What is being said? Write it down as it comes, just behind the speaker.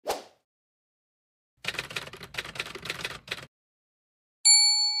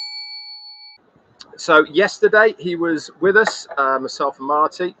So yesterday he was with us, myself and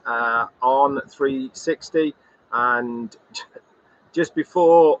Marty, on 360, and just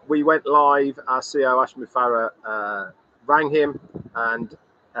before we went live, our CEO Ash Mufareh rang him, and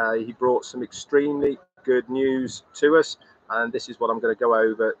he brought some extremely good news to us, and this is what I'm going to go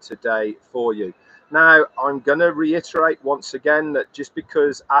over today for you. Now, I'm going to reiterate once again that just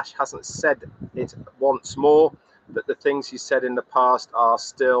because Ash hasn't said it once more, that the things he said in the past are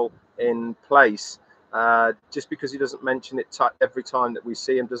still in place. Just because he doesn't mention it every time that we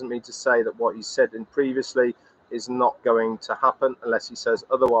see him doesn't mean to say that what he said in previously is not going to happen unless he says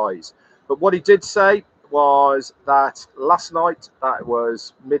otherwise. But what he did say was that last night, that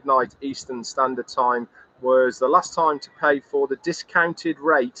was midnight Eastern Standard Time, was the last time to pay for the discounted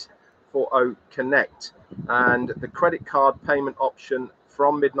rate for OConnect, and the credit card payment option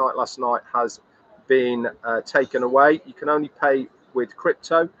from midnight last night has been taken away. You can only pay with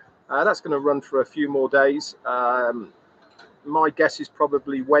crypto. That's going to run for a few more days. My guess is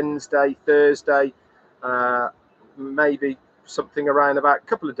probably Wednesday, Thursday, maybe something around about a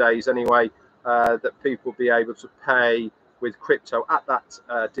couple of days anyway, that people will be able to pay with crypto at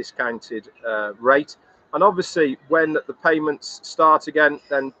that discounted rate. And obviously, when the payments start again,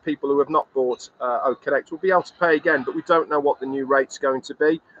 then people who have not bought OConnect will be able to pay again. But we don't know what the new rate's going to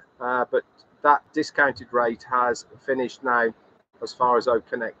be. But that discounted rate has finished now, as far as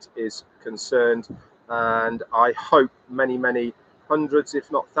OConnect is concerned. And I hope many hundreds,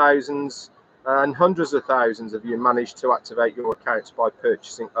 if not thousands, and hundreds of thousands of you manage to activate your accounts by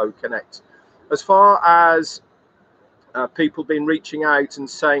purchasing OConnect. As far as people been reaching out and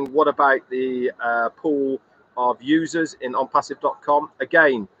saying, what about the pool of users in OnPassive.com?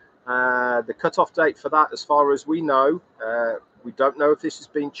 Again, the cutoff date for that, as far as we know, we don't know if this has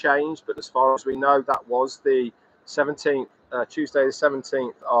been changed, but as far as we know, that was the 17th, Tuesday the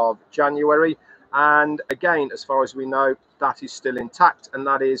 17th of January. And again, as far as we know, that is still intact, and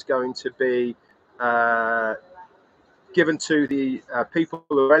that is going to be given to the people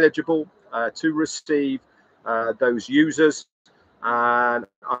who are eligible to receive those users. And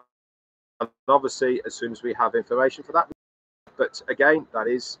obviously, as soon as we have information for that, but again, that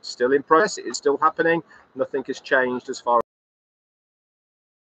is still in progress. It is still happening. Nothing has changed as far.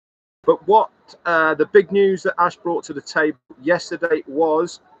 But what the big news that Ash brought to the table yesterday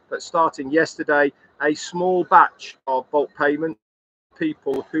was that starting yesterday, a small batch of bulk payment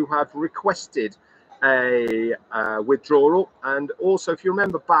people who have requested a withdrawal. And also, if you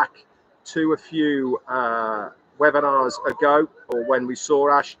remember back to a few webinars ago, or when we saw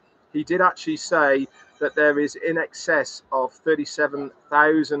Ash, he did actually say that there is in excess of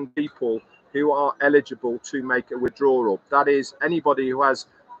 37,000 people who are eligible to make a withdrawal. That is anybody who has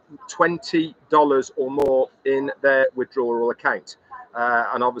 $20 or more in their withdrawal account,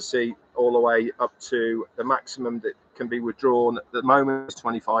 and obviously all the way up to the maximum that can be withdrawn at the moment is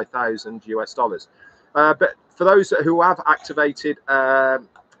 $25,000 US. But for those who have activated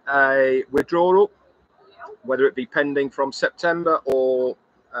a withdrawal, whether it be pending from September or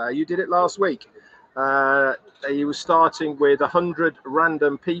you did it last week, he was starting with 100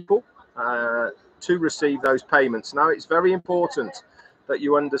 random people to receive those payments. Now, it's very important that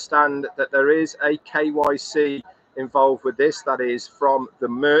you understand that there is a KYC involved with this. That is from the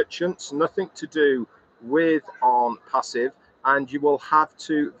merchants, nothing to do with OnPassive, and you will have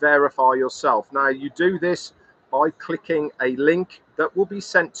to verify yourself. Now, you do this by clicking a link that will be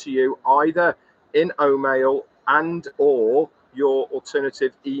sent to you either in OMail and or your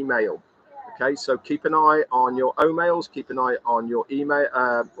alternative email. Okay, so keep an eye on your OMails, keep an eye on your email,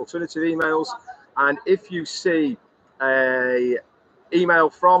 alternative emails, and if you see a email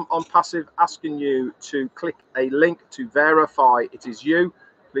from OnPassive asking you to click a link to verify it is you,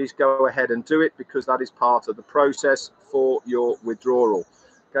 please go ahead and do it, because that is part of the process for your withdrawal.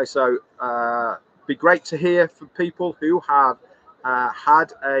 Okay, so be great to hear from people who have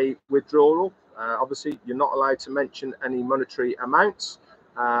had a withdrawal. Obviously, you're not allowed to mention any monetary amounts,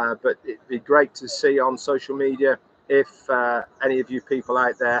 but it'd be great to see on social media if any of you people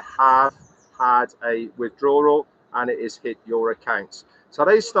out there have had a withdrawal and it has hit your accounts. So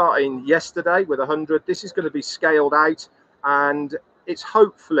they starting yesterday with 100. This is going to be scaled out, and it's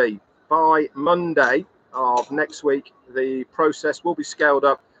hopefully by Monday of next week the process will be scaled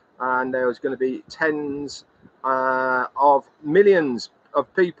up, and there's going to be tens of millions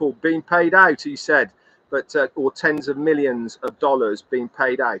of people being paid out, he said, but or tens of millions of dollars being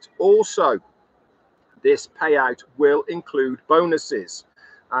paid out. Also, this payout will include bonuses.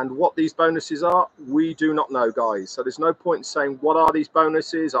 And what these bonuses are, we do not know, guys. So there's no point in saying, what are these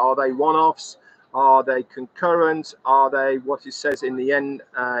bonuses? Are they one-offs? Are they concurrent? Are they what it says in the end,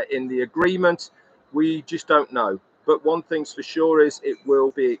 in the agreement? We just don't know. But one thing's for sure is it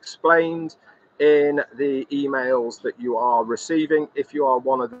will be explained in the emails that you are receiving if you are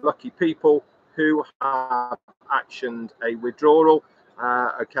one of the lucky people who have actioned a withdrawal.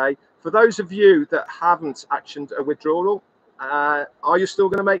 Okay, for those of you that haven't actioned a withdrawal, are you still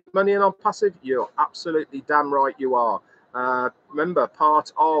going to make money in OnPassive? You're absolutely damn right you are. Remember,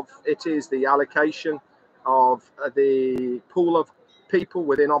 part of it is the allocation of the pool of people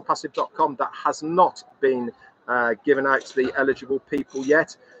within OnPassive.com that has not been given out to the eligible people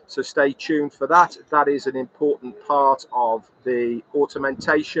yet. So stay tuned for that. That is an important part of the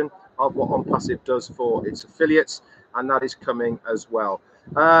automation of what OnPassive does for its affiliates, and that is coming as well.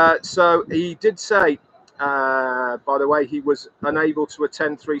 So he did say, by the way, he was unable to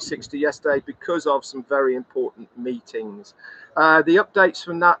attend 360 yesterday because of some very important meetings. The updates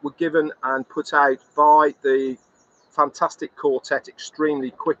from that were given and put out by the fantastic quartet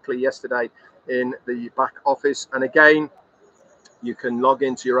extremely quickly yesterday in the back office. And again, you can log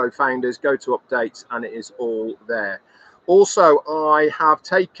into your OFounders, go to updates, and it is all there. Also, I have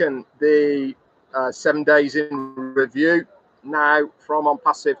taken the 7 days in review now from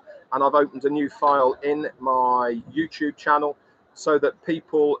OnPassive, and I've opened a new file in my YouTube channel so that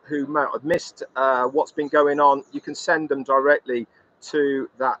people who might have missed what's been going on, you can send them directly to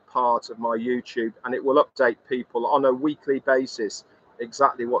that part of my YouTube, and it will update people on a weekly basis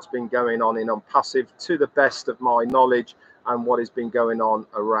exactly what's been going on in OnPassive to the best of my knowledge and what has been going on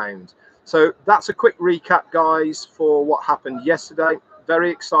around. So that's a quick recap, guys, for what happened yesterday.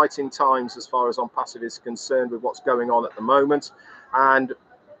 Very exciting times as far as OnPassive is concerned with what's going on at the moment, and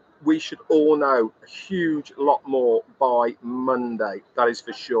we should all know a huge lot more by Monday, that is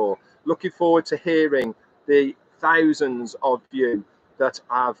for sure. Looking forward to hearing the thousands of you that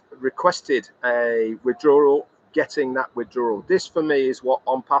have requested a withdrawal, getting that withdrawal. This for me is what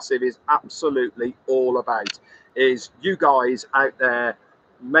OnPassive is absolutely all about, is you guys out there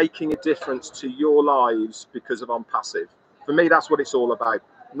making a difference to your lives because of OnPassive. For me, that's what it's all about.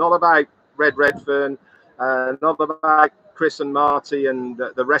 Not about Redfern, not about Chris and Marty and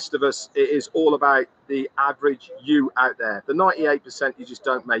the rest of us. It is all about the average you out there. The 98%, you just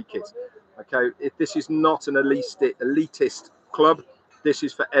don't make it. Okay, if this is not an elitist club, this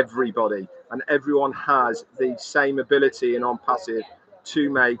is for everybody, and everyone has the same ability in OnPassive to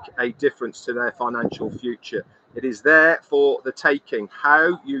make a difference to their financial future. It is there for the taking.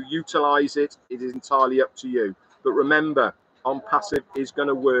 How you utilize it, it is entirely up to you. But remember, OnPassive is going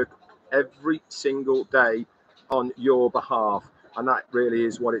to work every single day on your behalf, and that really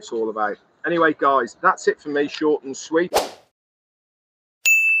is what it's all about. Anyway, guys, that's it for me, short and sweet.